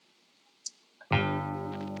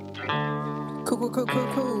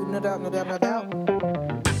Cool. No doubt.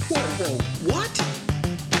 Whoa, what?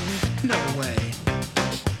 No way.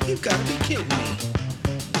 You've got to be kidding me.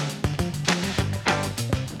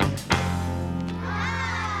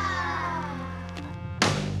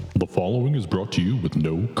 The following is brought to you with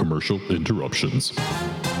no commercial interruptions.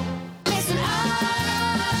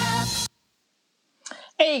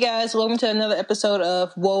 Hey guys, welcome to another episode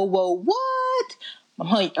of Whoa, What?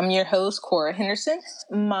 I'm your host, Cora Henderson.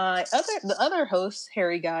 The other host,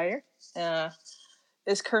 Harry Geyer,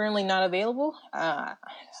 is currently not available.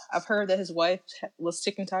 I've heard that his wife was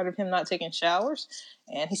sick and tired of him not taking showers,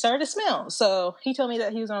 and he started to smell. So he told me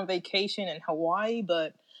that he was on vacation in Hawaii,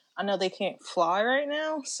 but I know they can't fly right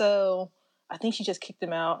now, so I think she just kicked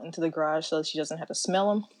him out into the garage so she doesn't have to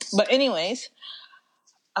smell him. But anyways,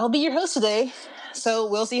 I'll be your host today, so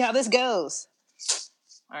we'll see how this goes.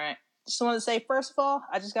 All right. Just wanted to say, first of all,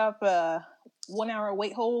 I just got a 1 hour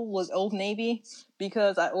wait hold with Old Navy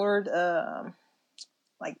because I ordered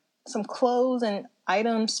some clothes and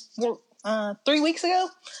items 3 weeks ago.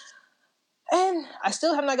 And I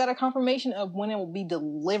still have not got a confirmation of when it will be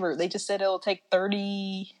delivered. They just said it'll take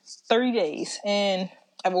 30 days. And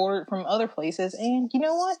I've ordered from other places. And you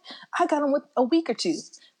know what? I got them with a week or two.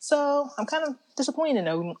 So I'm kind of disappointed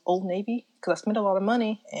in Old Navy because I spent a lot of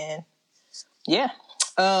money. And yeah.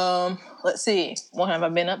 Let's see. What have I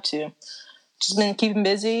been up to? Just been keeping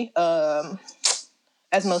busy. As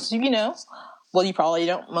most of you know. Well,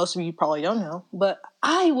 most of you probably don't know. But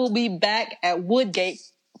I will be back at Woodgate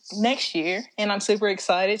next year. And I'm super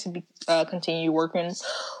excited to continue working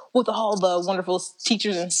with all the wonderful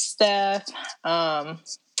teachers and staff.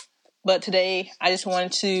 But today, I just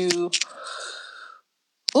wanted to...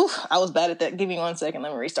 I was bad at that. Give me 1 second.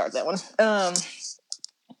 Let me restart that one.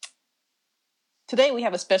 Today, we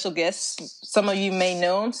have a special guest. Some of you may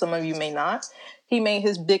know him. Some of you may not. He made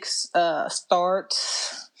his big start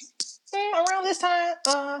around this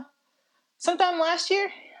time, sometime last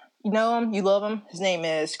year. You know him. You love him. His name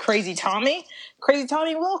is Crazy Tommy. Crazy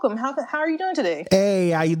Tommy, welcome. How are you doing today? Hey,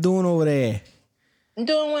 how you doing over there? I'm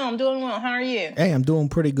doing well. How are you? Hey, I'm doing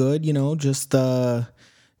pretty good. Just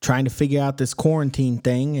trying to figure out this quarantine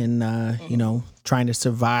thing and trying to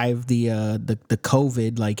survive the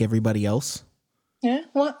COVID like everybody else. Yeah.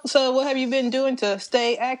 What have you been doing to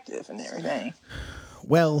stay active and everything?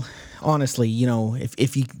 Well, honestly,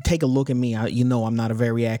 if you take a look at me, I'm not a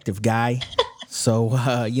very active guy. So,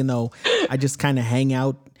 I just kind of hang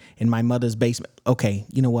out in my mother's basement. Okay,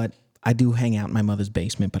 you know what? I do hang out in my mother's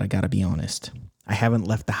basement, but I got to be honest. I haven't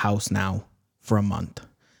left the house now for a month.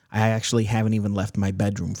 I actually haven't even left my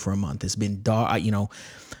bedroom for a month. It's been dark.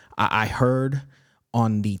 I heard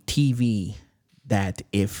on the TV that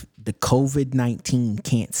if the COVID-19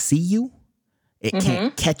 can't see you, it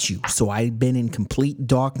can't catch you. So I've been in complete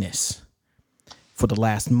darkness for the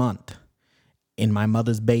last month in my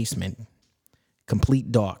mother's basement.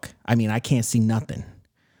 Complete dark. I mean, I can't see nothing.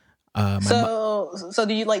 So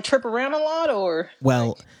do you trip around a lot or?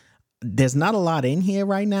 Well, there's not a lot in here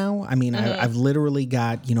right now. I mean, I've literally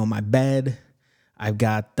got, my bed. I've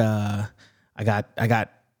got,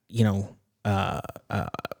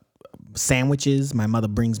 sandwiches. My mother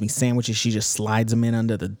brings me sandwiches. She just slides them in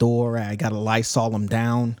under the door. I got to Lysol them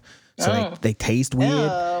down so they taste weird.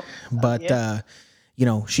 Oh. But,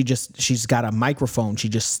 she's got a microphone. She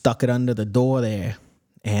just stuck it under the door there.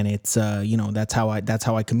 And it's, that's how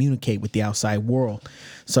I communicate with the outside world.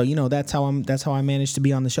 So, that's how I managed to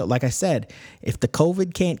be on the show. Like I said, if the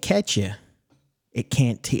COVID can't catch you, it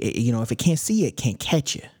can't, if it can't see you, it can't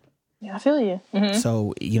catch you. Yeah, I feel you. Mm-hmm.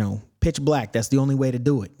 So, pitch black. That's the only way to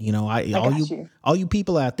do it. All you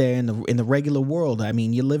people out there in the regular world. I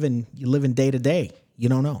mean, you're living day to day. You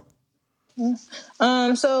don't know.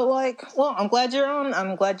 I'm glad you're on.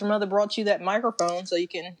 I'm glad your mother brought you that microphone so you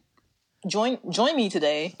can join me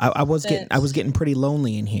today. I was getting pretty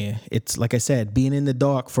lonely in here. It's like I said, being in the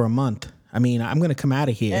dark for a month. I mean, I'm gonna come out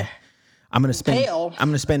of here. I'm gonna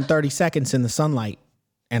spend 30 seconds in the sunlight,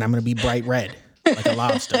 and I'm gonna be bright red like a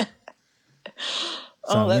lobster.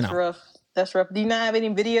 So, that's rough. That's rough. Do you not have any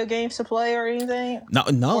video games to play or anything? No,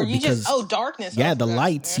 or you because darkness. Yeah, the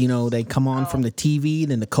lights. They come on from the TV,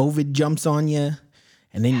 then the COVID jumps on you,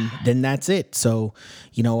 and then that's it. So,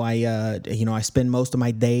 I spend most of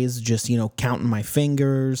my days just counting my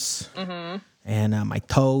fingers and my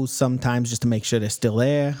toes sometimes just to make sure they're still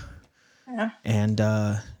there. Yeah. And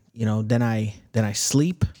then I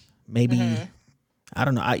sleep maybe. I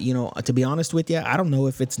don't know. To be honest with you, I don't know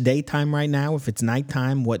if it's daytime right now, if it's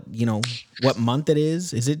nighttime, what month it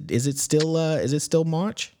is. Is it still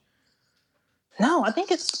March? No, I think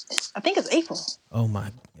it's April. Oh my.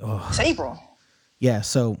 It's April. Yeah,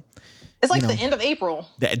 so It's like you know, the end of April.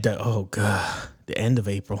 oh god, the end of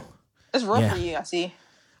April. It's rough Yeah. for you, I see.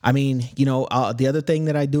 I mean, the other thing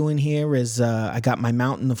that I do in here is I got my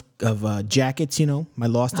mountain of jackets, my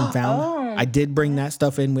lost and found. Oh. I did bring that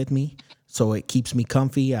stuff in with me, so it keeps me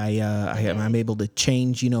comfy. I'm able to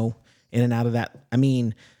change, in and out of that. I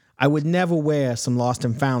mean, I would never wear some lost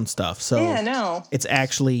and found stuff. So Yeah, no. it's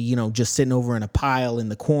actually, just sitting over in a pile in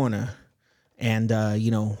the corner. And,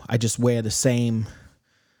 I just wear the same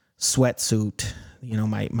sweatsuit,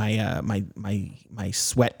 my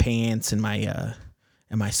sweatpants and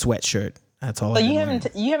my sweatshirt. That's all. But I've you been wearing.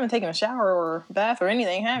 you haven't taken a shower or bath or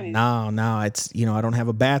anything, have you? No, it's, I don't have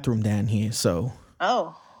a bathroom down here. So,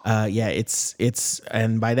 Oh. yeah, it's,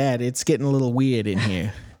 and by that, it's getting a little weird in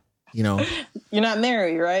here, You're not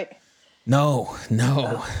married, right? No.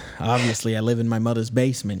 Obviously, I live in my mother's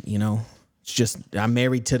basement, It's just, I'm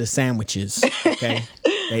married to the sandwiches, okay?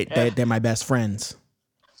 They're my best friends.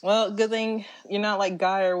 Well, good thing you're not like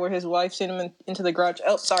Geyer, where his wife sent him into the garage.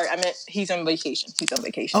 Oh, sorry, I meant he's on vacation.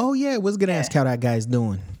 Oh, yeah, I was going to ask how that guy's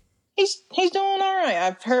doing. He's doing all right.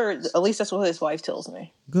 I've heard, at least that's what his wife tells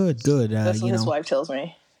me. Good. That's what his wife tells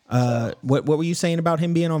me. What were you saying about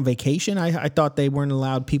him being on vacation? I thought people weren't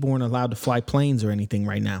allowed to fly planes or anything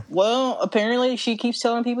right now. Well, apparently she keeps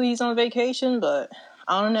telling people he's on vacation, but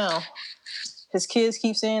I don't know. His kids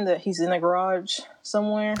keep saying that he's in the garage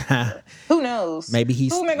somewhere. Who knows? Maybe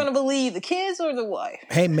Who am I going to believe, the kids or the wife?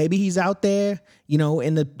 Hey, maybe he's out there,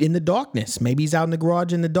 in the darkness. Maybe he's out in the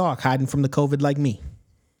garage in the dark, hiding from the COVID like me.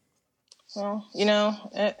 Well,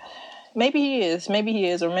 maybe he is.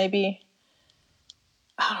 Or maybe,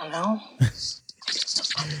 I don't know.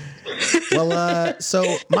 Well, so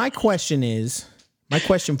my question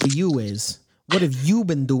for you is, what have you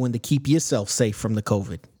been doing to keep yourself safe from the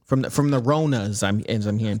COVID? From the Ronas, as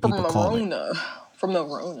I'm hearing people call it. From the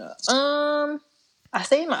Rona. I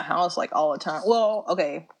stay in my house like all the time. Well,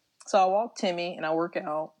 okay. So I walk Timmy and I work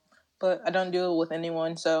out, but I don't do it with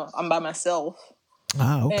anyone. So I'm by myself.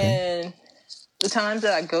 Ah, okay. And the times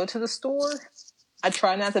that I go to the store, I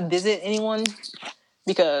try not to visit anyone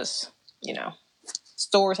because,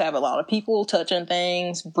 stores have a lot of people touching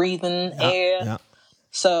things, breathing air. Yeah.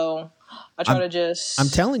 So I try to just... I'm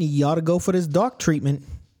telling you, you ought to go for this dark treatment.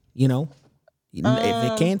 If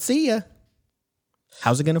it can't see you,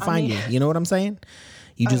 how's it going to find you? You know what I'm saying?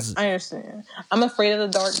 I understand. I'm afraid of the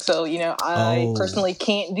dark, so, I personally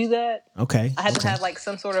can't do that. Okay. I have to have, like,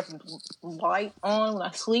 some sort of light on when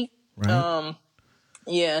I sleep. Right.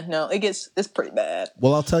 Yeah, no, it's pretty bad.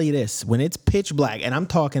 Well, I'll tell you this. When it's pitch black, and I'm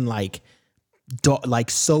talking like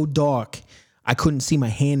so dark, I couldn't see my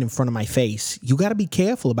hand in front of my face. You got to be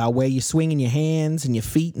careful about where you're swinging your hands and your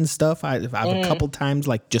feet and stuff. I've a couple times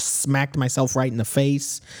just smacked myself right in the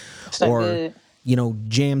face, or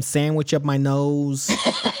jam sandwich up my nose.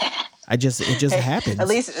 It just happens. At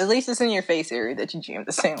least it's in your face area that you jammed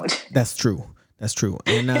the sandwich. That's true.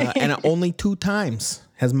 And only 2 times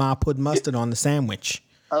has Ma put mustard on the sandwich.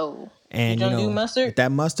 Oh, and you don't do mustard? With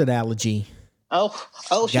that mustard allergy. Oh,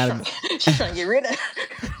 she's trying to get rid of.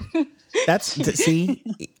 See,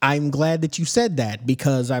 I'm glad that you said that,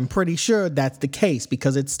 because I'm pretty sure that's the case,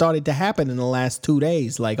 because it started to happen in the last 2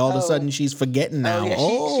 days. Like all of a sudden she's forgetting now.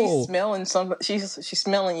 She's smelling she's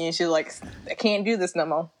smelling you. She's like, I can't do this no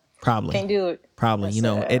more. Probably can't do it. Probably,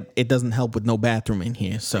 it doesn't help with no bathroom in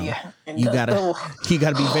here, so you gotta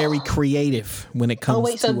be very creative when it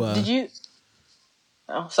comes to. Did you?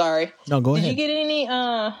 Oh, sorry. No, go ahead. Did you get any?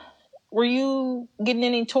 Were you getting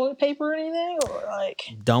any toilet paper or anything, or like?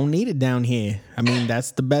 Don't need it down here. I mean,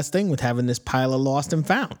 that's the best thing with having this pile of lost and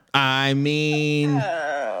found. I mean,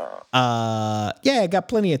 yeah, I got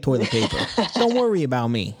plenty of toilet paper. Don't worry about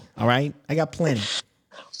me. All right, I got plenty.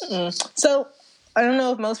 So, I don't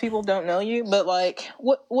know if most people don't know you, but like,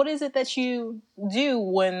 what is it that you do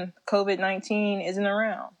when COVID-19 isn't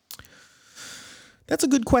around? That's a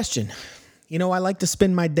good question. I like to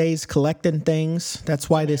spend my days collecting things. That's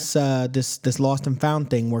why this lost and found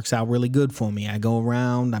thing works out really good for me. I go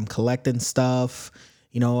around, I'm collecting stuff.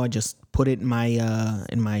 I just put it in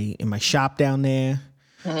my shop down there.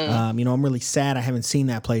 Mm-hmm. I'm really sad I haven't seen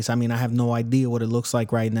that place. I mean, I have no idea what it looks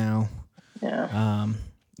like right now. Yeah.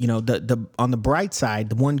 The on the bright side,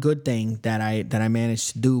 the one good thing that I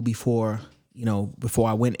managed to do before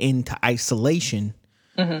I went into isolation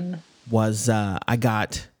was I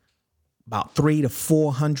got about 300 to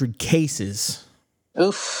 400 cases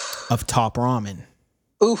of top ramen.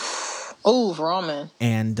 Ramen.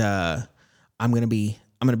 And I'm gonna be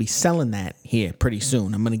selling that here pretty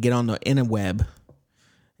soon. I'm gonna get on the interweb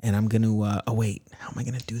and I'm gonna. Oh wait, how am I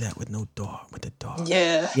gonna do that with no dog? With the dog?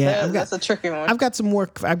 Yeah, that's a tricky one. I've got some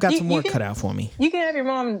work. I've got some work can, cut out for me. You can have your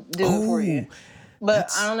mom do it for you, but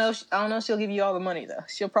that's- I don't know. I don't know if she'll give you all the money though.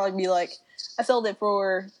 She'll probably be like, "I sold it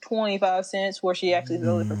for 25 cents," where she actually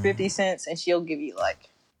sold it for 50 cents, and she'll give you like.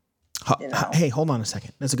 Hey, hold on a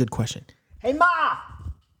second. That's a good question. Hey, Ma.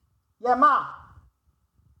 Yeah, Ma.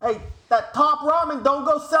 Hey, that top ramen, don't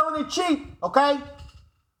go selling it cheap, okay?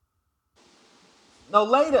 No,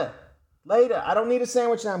 later. Later. I don't need a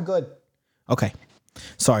sandwich now. I'm good. Okay.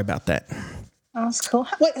 Sorry about that. That's cool.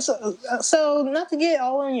 Wait, so not to get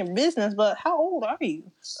all in your business, but how old are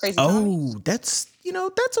you? Crazy Tommy? That's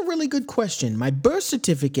a really good question. My birth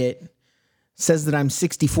certificate says that I'm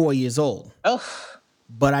 64 years old. Oh.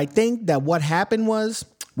 But I think that what happened was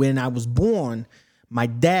when I was born, my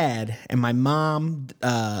dad and my mom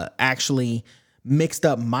actually mixed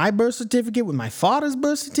up my birth certificate with my father's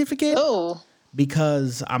birth certificate. Oh.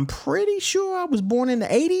 Because I'm pretty sure I was born in the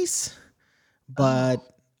 80s. But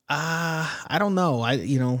I don't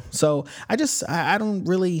know. So I don't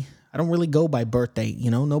really go by birth date.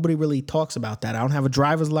 Nobody really talks about that. I don't have a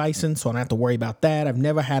driver's license, so I don't have to worry about that. I've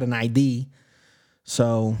never had an ID.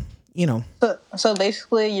 So, So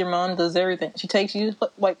basically, your mom does everything. She takes you,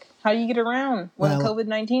 like, how do you get around when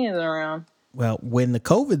COVID-19 is around? Well, when the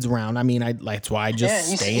COVID's around, that's why I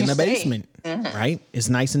just stay in the basement, right? It's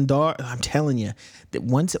nice and dark. I'm telling you that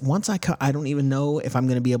once I don't even know if I'm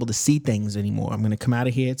going to be able to see things anymore. I'm going to come out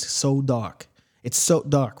of here. It's so dark. It's so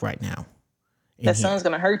dark right now. That sun's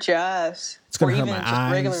going to hurt your eyes. It's going to hurt my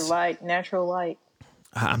eyes. Or even just regular light, natural light.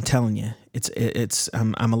 I'm telling you,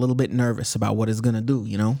 I'm a little bit nervous about what it's going to do,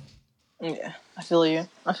 Yeah, I feel you.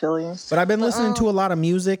 But I've been listening to a lot of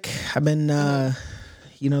music. I've been,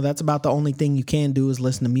 that's about the only thing you can do is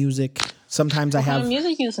listen to music. Sometimes What kind of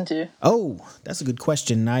music you listen to? Oh, that's a good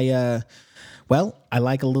question. I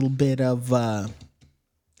like a little bit of,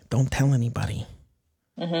 don't tell anybody.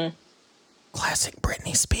 Mm-hmm. Classic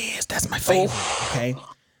Britney Spears. That's my favorite. Okay.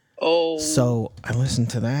 Oh. So I listen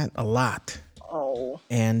to that a lot. Oh.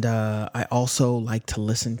 And I also like to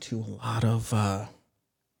listen to a lot of,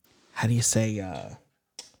 how do you say,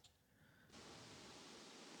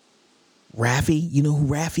 Raffi? You know who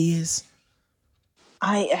Raffi is?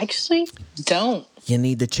 I actually don't. You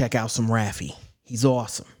need to check out some Raffi. He's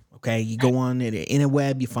awesome. Okay, you go on the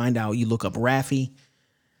interweb, you find out, you look up Raffi.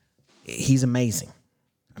 He's amazing.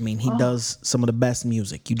 He does some of the best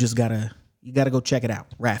music. You gotta go check it out,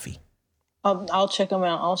 Raffi. I'll check him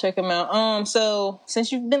out. So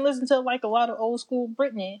since you've been listening to like a lot of old school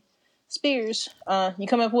Britney Spears, you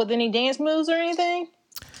come up with any dance moves or anything?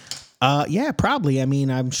 Yeah, probably.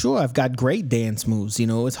 I'm sure I've got great dance moves.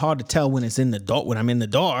 It's hard to tell when when I'm in the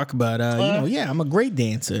dark, but yeah, I'm a great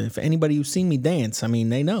dancer. If anybody who's seen me dance,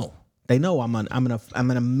 they know. They know I'm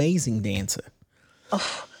an amazing dancer.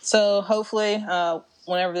 So hopefully,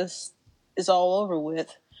 whenever this is all over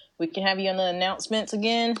with, we can have you on the announcements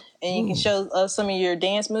again, and you can show us some of your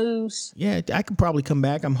dance moves. Yeah, I could probably come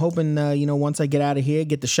back. I'm hoping, once I get out of here,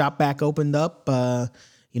 get the shop back opened up.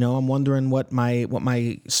 I'm wondering what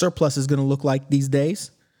my surplus is going to look like these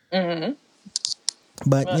days. Mm-hmm.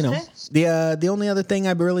 But the only other thing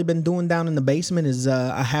I've really been doing down in the basement is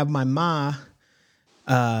I have my ma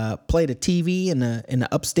play the TV in the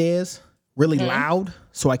upstairs really loud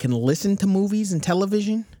so I can listen to movies and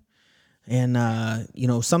television. And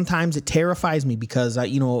sometimes it terrifies me because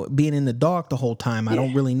being in the dark the whole time, I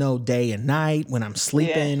don't really know day and night when I'm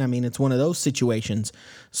sleeping. Yeah. It's one of those situations.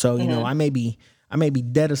 So I may be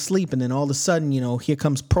dead asleep, and then all of a sudden, here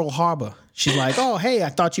comes Pearl Harbor. She's like, "Oh, hey, I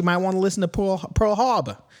thought you might want to listen to Pearl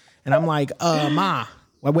Harbor," and I'm like, Ma."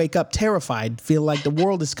 I wake up terrified, feel like the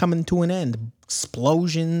world is coming to an end.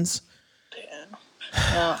 Explosions.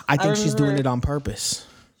 Yeah. I think she's doing it on purpose.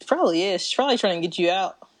 She probably is. She's probably trying to get you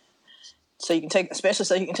out so you can especially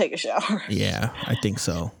so you can take a shower. Yeah, I think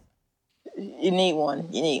so. You need one.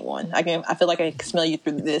 I feel like I can smell you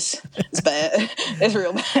through this. It's bad. It's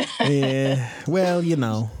real bad. Yeah. Well,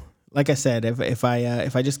 like I said, if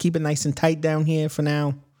I just keep it nice and tight down here for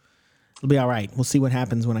now, it'll be all right. We'll see what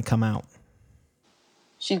happens when I come out.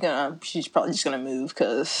 She's probably just gonna move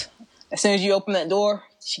because as soon as you open that door,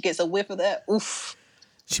 she gets a whiff of that. Oof.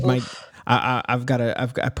 She might.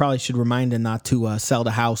 I probably should remind her not to sell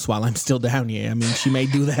the house while I'm still down here. She may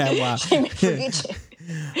do that while. She may forget you.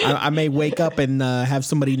 I may wake up and have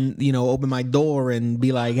somebody, open my door and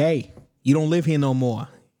be like, "Hey, you don't live here no more.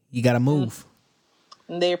 You got to move."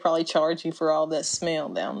 And they probably charge you for all that smell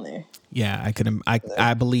down there. Yeah,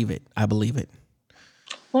 I believe it. I believe it.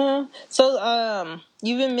 So,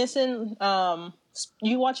 you've been missing.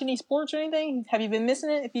 You watch any sports or anything? Have you been missing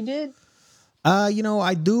it? If you did.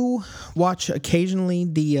 I do watch occasionally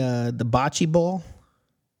the bocce ball.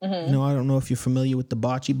 Mm-hmm. I don't know if you're familiar with the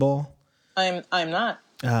bocce ball. I'm not.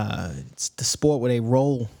 It's the sport where they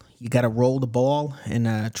roll. You got to roll the ball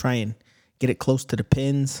and try and get it close to the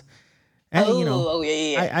pins. And,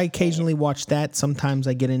 yeah. I occasionally watch that. Sometimes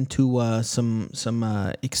I get into some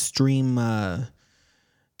extreme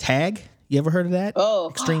tag. You ever heard of that? Oh,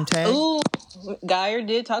 Extreme tag. Ooh, Geyer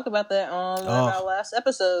did talk about that on one of our last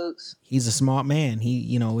episodes. He's a smart man.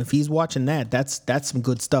 He, if he's watching that, that's some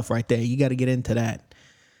good stuff right there. You got to get into that.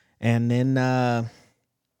 And then,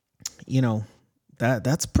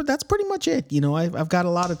 that's pretty much it. I've got a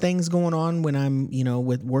lot of things going on when I'm,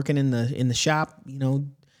 with working in the shop.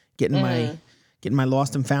 Getting my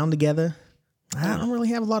lost and found together. I don't really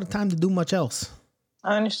have a lot of time to do much else.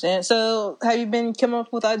 I understand. So, have you been coming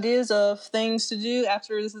up with ideas of things to do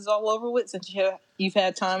after this is all over with, since you've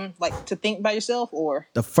had time to think by yourself, or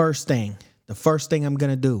the first thing I'm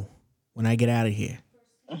gonna do when I get out of here,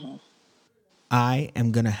 I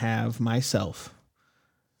am gonna have myself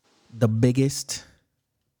the biggest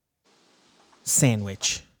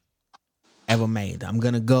sandwich ever made. I'm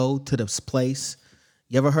gonna go to this place.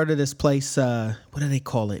 You ever heard of this place? What do they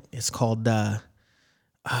call it? It's called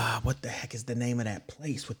what the heck is the name of that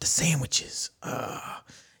place with the sandwiches?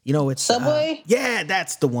 It's Subway? Yeah,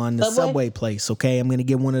 that's the one, the Subway place. Okay, I'm gonna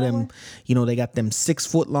get one of them. They got them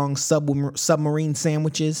 6-foot long submarine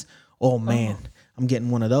sandwiches. Oh man, I'm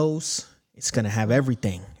getting one of those. It's gonna have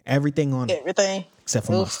everything on it, except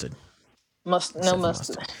for mustard. No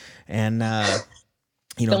mustard. And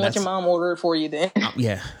don't let your mom order it for you then.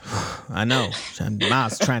 Yeah, I know.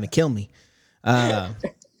 Mom's trying to kill me.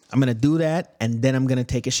 I'm going to do that, and then I'm going to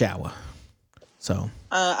take a shower. So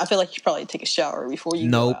I feel like you should probably take a shower before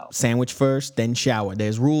you go out. Sandwich first, then shower.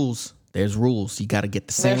 There's rules. You got to get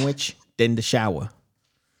the sandwich, then the shower.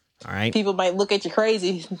 All right? People might look at you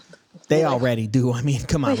crazy. They already do. I mean,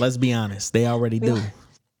 come on, let's be honest. They already do.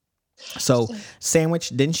 So sandwich,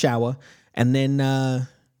 then shower, and then,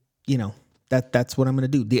 that's what I'm gonna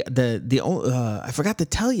do. I forgot to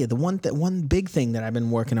tell you the one big thing that I've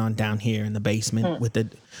been working on down here in the basement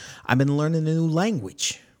I've been learning a new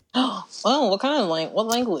language. Oh, what kind of what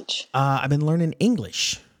language? I've been learning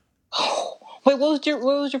English. Wait, what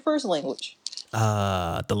was your first language?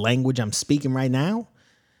 The language I'm speaking right now.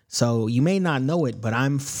 So you may not know it, but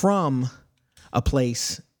I'm from a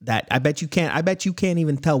place that I bet you can't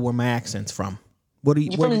even tell where my accent's from.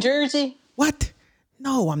 You from Jersey? What?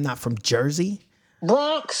 No, I'm not from Jersey.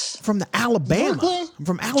 Bronx? From the Alabama. Brooklyn? I'm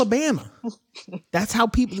from Alabama.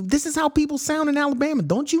 This is how people sound in Alabama.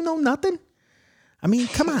 Don't you know nothing? I mean,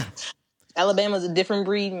 come on. Alabama's a different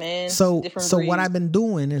breed, man. So what I've been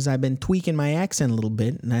doing is I've been tweaking my accent a little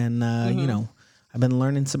bit, and I've been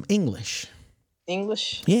learning some English.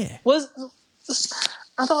 English? Yeah.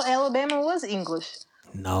 I thought Alabama was English.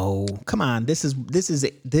 No, come on. This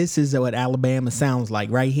is what Alabama sounds like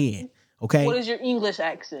right here. Okay. What is your English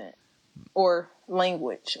accent or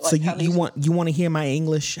language? So you want to hear my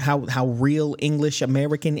English? How real English,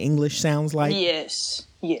 American English sounds like? Yes.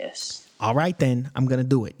 All right, then I'm gonna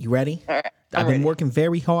do it. You ready? All right. I've been working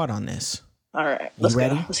very hard on this. All right. You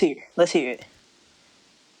ready? Go. Let's hear it.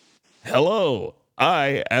 Hello,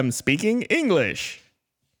 I am speaking English.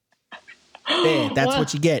 There, that's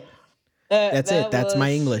what you get. That's it. That's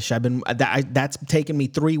my English. That's taken me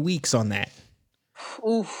 3 weeks on that.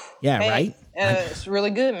 Oof. Yeah, right? It's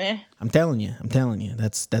really good, man. I'm telling you.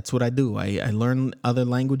 That's what I do. I learn other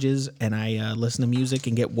languages, and I listen to music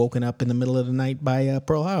and get woken up in the middle of the night by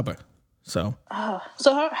Pearl Harbor. So how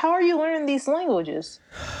are you learning these languages?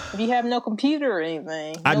 If you have no computer or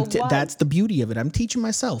anything? That's the beauty of it. I'm teaching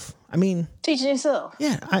myself. I mean... Teaching yourself?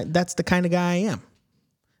 Yeah, that's the kind of guy I am.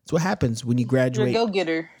 That's what happens when you graduate. You're a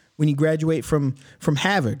go-getter. When you graduate from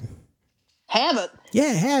Harvard. Harvard?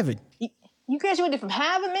 Yeah, Harvard. You graduated from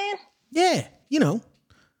Harvard, man? Yeah,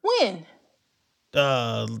 When?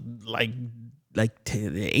 Like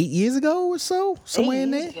 8 years ago or so, somewhere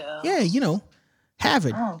in there. Ago. Yeah,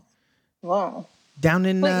 Harvard. Oh, wow. Down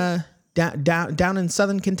in down in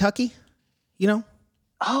Southern Kentucky,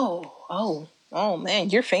 Oh, man,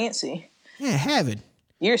 you're fancy. Yeah, Harvard.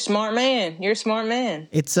 You're a smart man.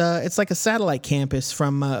 It's like a satellite campus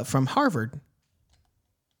from Harvard.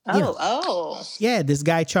 Oh. Yeah, this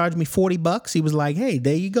guy charged me $40. He was like, "Hey,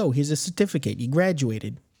 there you go. Here's a certificate. You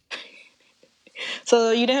graduated." So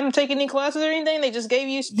you didn't have to take any classes or anything? They just gave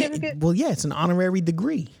you a certificate? Yeah, it's an honorary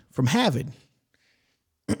degree from Harvard.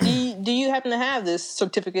 Do you happen to have this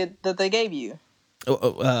certificate that they gave you?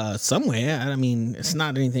 Somewhere. I mean, it's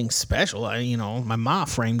not anything special. My mom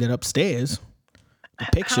framed it upstairs. the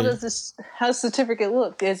picture. How does the certificate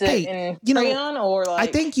look? Is it in crayon or like?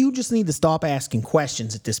 I think you just need to stop asking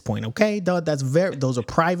questions at this point, okay? Those are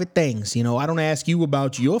private things. I don't ask you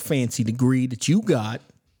about your fancy degree that you got.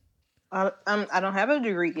 I don't have a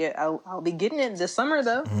degree yet. I'll be getting it this summer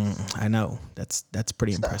though. I know that's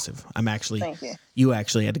pretty impressive. I'm actually. Thank you. You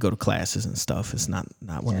actually had to go to classes and stuff. It's not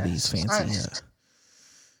one of these fancy.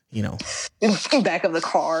 Back of the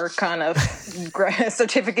car kind of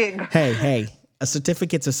certificate. Hey, a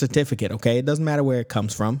certificate's a certificate, okay? It doesn't matter where it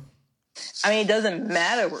comes from. I mean, it doesn't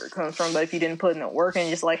matter where it comes from, but if you didn't put in the work and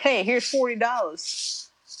just like, hey, here's $40,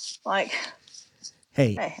 like,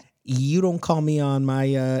 hey, you don't call me on my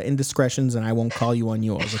indiscretions, and I won't call you on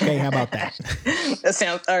yours, okay? How about that? That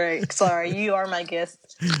sounds all right. Sorry, you are my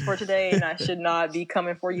guest for today, and I should not be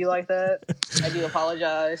coming for you like that. I do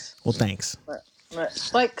apologize. Well, thanks.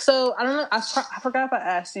 Like, so I don't know. I forgot if I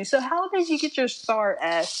asked you. So, how did you get your start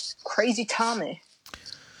as Crazy Tommy?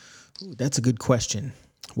 Ooh, that's a good question.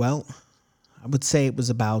 Well, I would say it was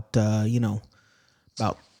about about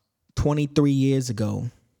 23 years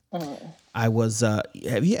ago. I was.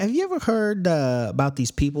 Have you ever heard about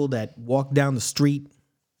these people that walk down the street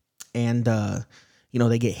and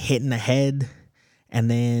they get hit in the head,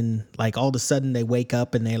 and then like all of a sudden they wake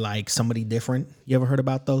up and they're like somebody different? You ever heard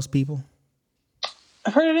about those people?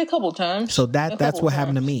 I've heard it a couple times. So that's what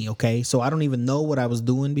happened to me, okay? So I don't even know what I was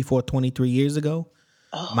doing before 23 years ago.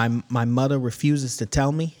 Oh. My mother refuses to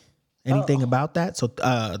tell me anything about that. So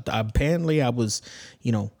apparently I was,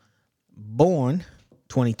 born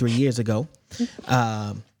 23 years ago.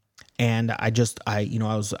 And I guess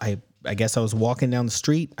I was walking down the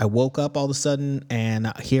street. I woke up all of a sudden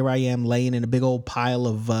and here I am laying in a big old pile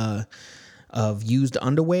of used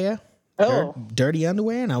underwear. Dirty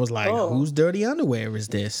underwear, and I was like, whose dirty underwear is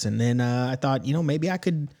this? And then I thought, maybe I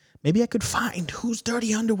could find whose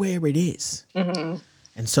dirty underwear it is. Mm-hmm.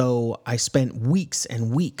 And so I spent weeks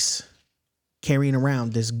and weeks carrying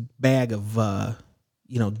around this bag of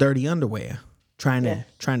dirty underwear, trying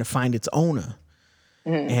to find its owner.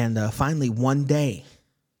 Mm-hmm. And finally one day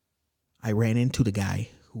I ran into the guy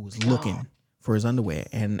who was looking for his underwear,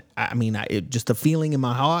 and just a feeling in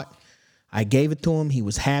my heart. I gave it to him. He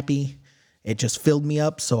was happy. It just filled me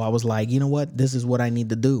up. So I was like, you know what? This is what I need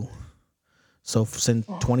to do. So since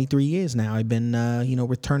 23 years now, I've been,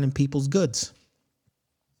 returning people's goods.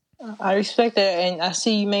 I respect that. And I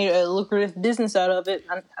see you made a lucrative business out of it.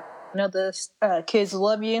 I know the kids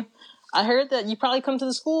love you. I heard that you probably come to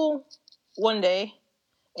the school one day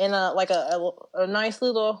in like a nice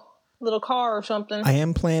little car or something. I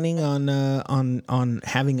am planning on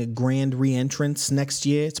having a grand re-entrance next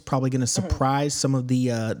year. It's probably going to surprise some of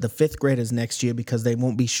the fifth graders next year because they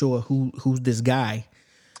won't be sure who's this guy.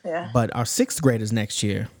 Yeah. But our sixth graders next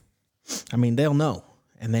year, they'll know.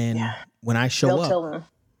 And then when I show up, tell them.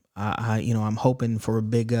 I'm hoping for a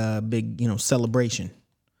big celebration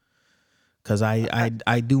because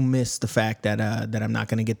I do miss the fact that I'm not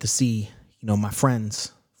going to get to see my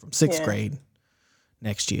friends from sixth grade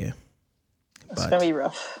next year. It's going to be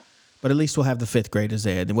rough. But at least we'll have the fifth graders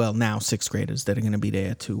there. Well, now sixth graders that are going to be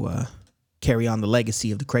there to carry on the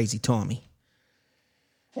legacy of the Crazy Tommy.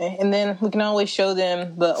 Okay. And then we can always show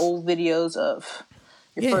them the old videos of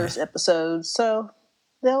your first episodes. So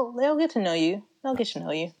they'll get to know you. They'll get to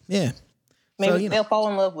know you. Yeah. Maybe they'll fall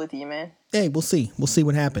in love with you, man. Hey, we'll see. We'll see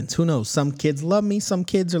what happens. Who knows? Some kids love me. Some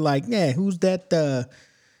kids are like, yeah, who's that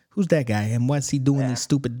guy? And what's he doing these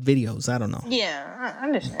stupid videos? I don't know. Yeah, I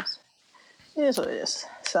understand. It is what it is.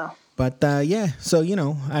 So. But so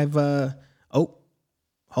I've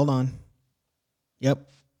hold on. Yep.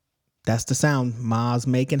 That's the sound. Ma's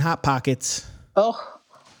making Hot Pockets. Oh,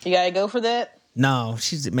 you gotta go for that? No,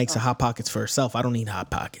 she makes the Hot Pockets for herself. I don't eat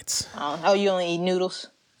Hot Pockets. Oh, you only eat noodles?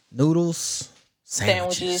 Noodles,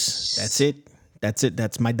 sandwiches. That's it.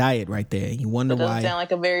 That's my diet right there. You wonder why. It doesn't sound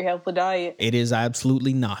like a very healthy diet. It is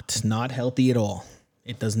absolutely not healthy at all.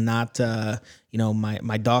 It does not,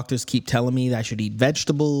 my doctors keep telling me that I should eat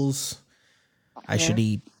vegetables. I should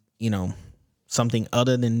eat, something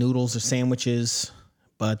other than noodles or sandwiches.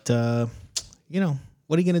 But,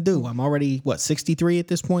 what are you going to do? I'm already, 63 at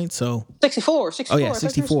this point? So 64. Oh, yeah,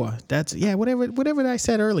 64. That's, whatever I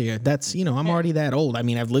said earlier. That's, I'm already that old.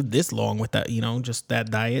 I've lived this long with that, just that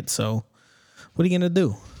diet. So what are you going to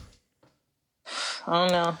do? I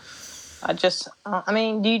don't know.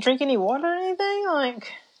 Do you drink any water or anything?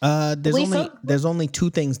 Like, there's only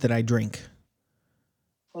two things that I drink.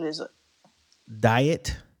 What is it?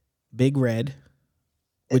 Diet Big Red,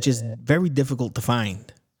 which is very difficult to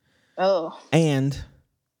find. Oh. And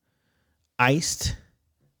iced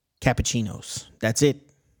cappuccinos. That's it.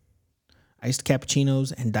 Iced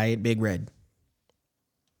cappuccinos and Diet Big Red.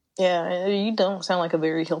 Yeah, you don't sound like a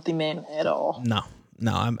very healthy man at all.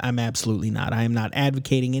 No, I'm absolutely not. I am not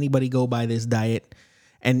advocating anybody go by this diet.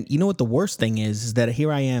 And you know what the worst thing is that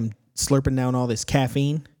here I am slurping down all this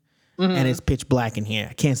caffeine, and it's pitch black in here.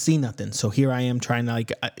 I can't see nothing. So here I am trying to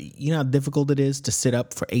you know how difficult it is to sit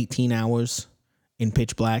up for 18 hours in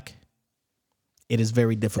pitch black? It is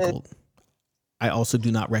very difficult. I also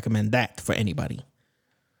do not recommend that for anybody.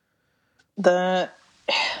 You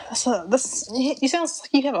sound like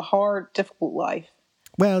you have a hard, difficult life.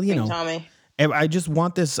 Well, you know, Tommy. I just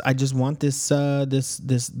want this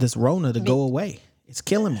Rona to go away. It's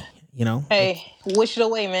killing me, you know? Hey, wish it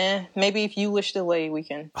away, man. Maybe if you wish it away,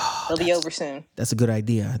 it'll be over soon. That's a good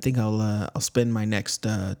idea. I think I'll spend my next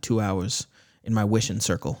 2 hours in my wishing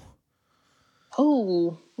circle.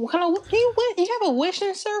 Oh, what kind of you have a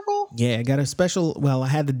wishing circle? Yeah, I got a special. Well, I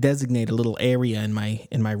had to designate a little area in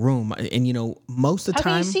my room, and you know, most of the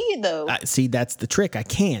time, how can you see it though? See, that's the trick. I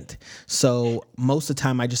can't. So most of the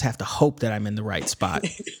time, I just have to hope that I'm in the right spot,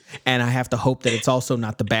 and I have to hope that it's also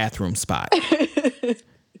not the bathroom spot,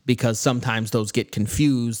 because sometimes those get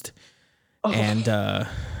confused, and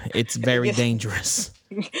it's very dangerous.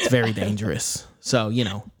 It's very dangerous. So, you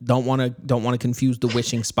know, don't want to confuse the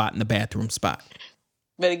wishing spot and the bathroom spot.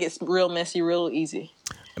 But it gets real messy real easy.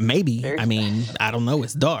 Maybe. I mean, I don't know.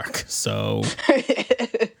 It's dark. So,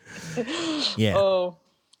 yeah. Oh,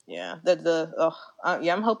 yeah.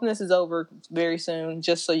 I'm hoping this is over very soon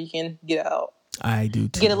just so you can get out. I do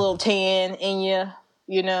too. Get a little tan in you.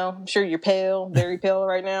 You know, I'm sure you're pale, very pale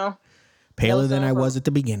right now. Paler than I was at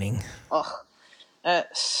the beginning. Oh,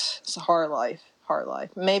 it's a hard life. Hard life.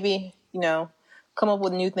 Maybe, you know, come up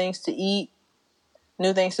with new things to eat,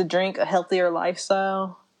 new things to drink, a healthier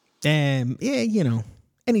lifestyle. Yeah, you know,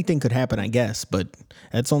 anything could happen, I guess, but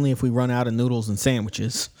that's only if we run out of noodles and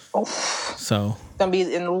sandwiches. Oh. So It's gonna be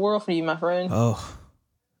the end of the world for you, my friend. Oh,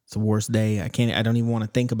 it's the worst day. I don't even want to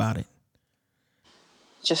think about it.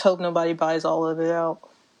 Just hope nobody buys all of it out.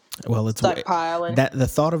 Well, it's stockpiling. That the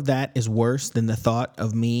thought of that is worse than the thought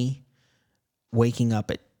of me waking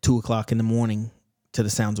up at 2:00 in the morning to the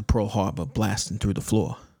sounds of Pearl Harbor blasting through the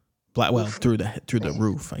floor. Through the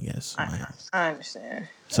roof, I guess. I understand.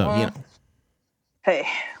 So, you know. Hey,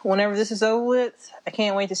 whenever this is over with, I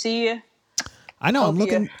can't wait to see you. I know.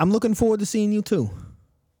 I'm looking forward to seeing you too.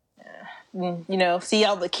 You know, see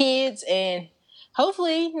all the kids, and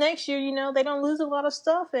hopefully next year, you know, they don't lose a lot of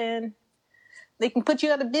stuff and they can put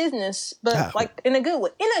you out of business, but like in a good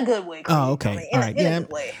way. In a good way. Oh, okay. All right. Yeah.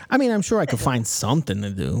 I mean, I'm sure I could find something to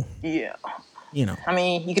do. Yeah. You know. I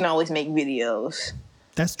mean, you can always make videos.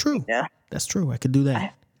 That's true. Yeah. That's true. I could do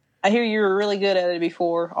that. I hear you were really good at it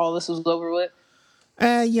before all this was over with.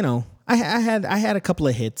 You know, I had a couple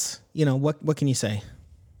of hits. You know, what can you say?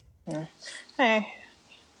 Yeah. Hey.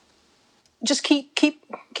 Just keep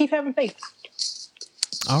having faith.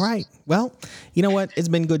 All right. Well, you know what? It's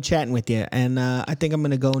been good chatting with you, and I think I'm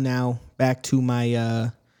gonna go now back to my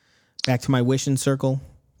wishing circle.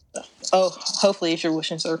 Oh, hopefully it's your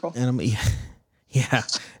wishing circle. And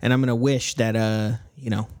and I'm gonna wish that you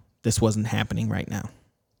know, this wasn't happening right now.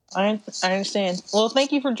 I understand. Well,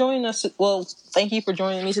 thank you for joining us. Well, thank you for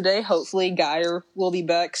joining me today. Hopefully, Geyer will be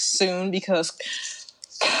back soon because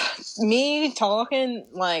me talking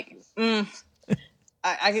like.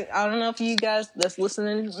 I don't know if you guys that's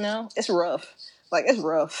listening now. It's rough. Like it's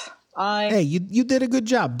rough. Hey, you did a good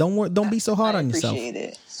job. Don't be so hard on yourself. I appreciate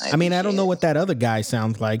it. I mean, I don't know what that other guy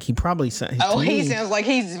sounds like. He probably sounds. He sounds like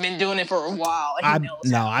he's been doing it for a while.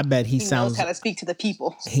 I bet he sounds knows how to speak to the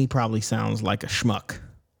people. He probably sounds like a schmuck.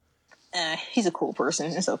 He's a cool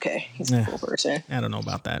person. It's okay. He's a cool person. I don't know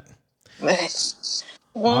about that. Well,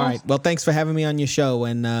 all right. Well, thanks for having me on your show,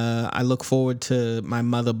 and I look forward to my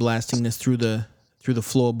mother blasting this through the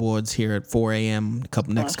floorboards here at 4 a.m.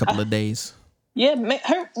 next couple of days. Yeah,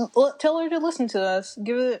 tell her to listen to us.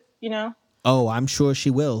 Give it, you know. Oh, I'm sure she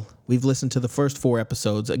will. We've listened to the first 4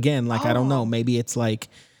 episodes. Again, I don't know. Maybe it's 3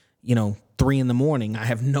 a.m. I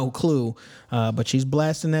have no clue. But she's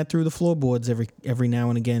blasting that through the floorboards every now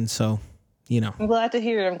and again. So, you know. I'm glad to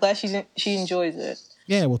hear it. I'm glad she enjoys it.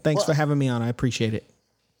 Yeah, well, thanks for having me on. I appreciate it.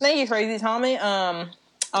 Thank you, Crazy Tommy. All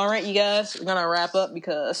right, you guys, we're gonna wrap up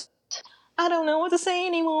because I don't know what to say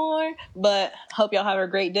anymore. But hope y'all have a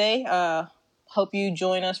great day. Hope you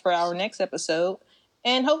join us for our next episode.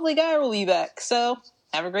 And hopefully Guy will be back. So,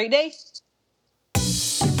 have a great day.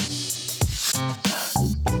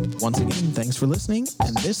 Once again, thanks for listening.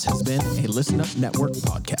 And this has been a Listen Up Network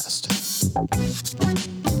podcast.